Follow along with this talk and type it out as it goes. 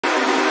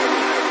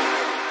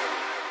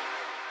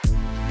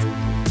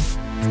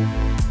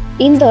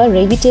In the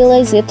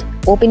revitalized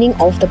opening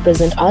of the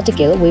present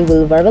article, we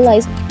will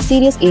verbalize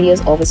serious areas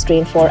of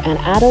strain for an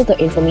adult, the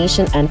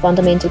information and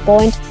fundamental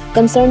point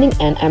concerning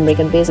an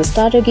American-based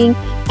starter game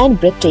and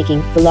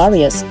breathtaking,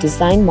 hilarious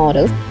design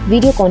model,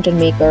 video content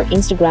maker,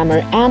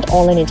 Instagrammer, and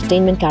online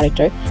entertainment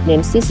character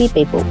named Sissy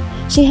Peppo.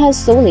 She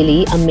has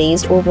solely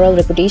amazed overall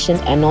reputation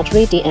and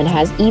notoriety and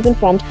has even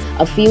formed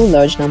a few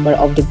large number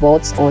of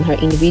devotees on her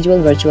individual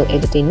virtual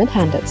entertainment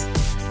handles.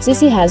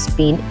 Sissy has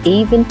been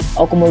even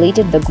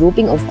accumulated the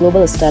grouping of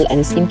global style and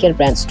skincare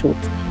brands too,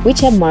 which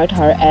have marked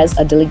her as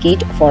a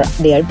delegate for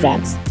their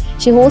brands.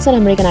 She holds an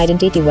American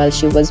identity while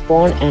she was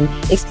born and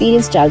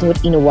experienced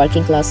childhood in a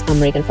working-class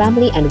American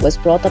family and was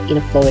brought up in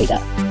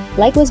Florida.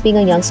 Likewise, being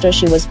a youngster,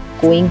 she was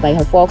going by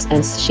her folks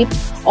and shipped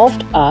off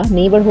to a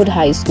neighborhood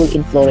high school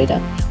in Florida,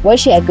 where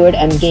she acquired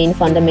and gained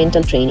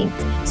fundamental training.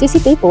 Sissy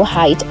Peppo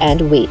height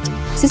and weight.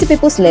 Sissy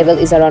Peppo's level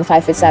is around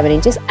 5 feet 7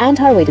 inches and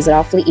her weight is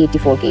roughly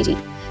 84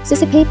 kg.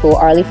 Sissy Peppo,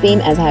 early fame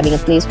as having a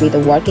place with a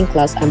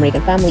working-class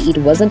American family, it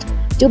wasn't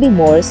to be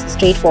more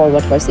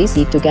straightforward for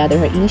Sissy to gather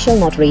her initial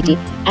notoriety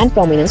and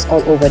prominence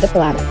all over the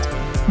planet.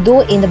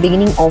 Though in the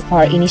beginning of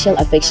her initial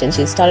affection,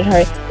 she started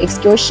her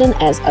excursion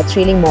as a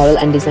thrilling model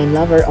and design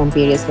lover on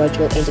various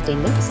virtual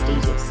entertainment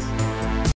stages.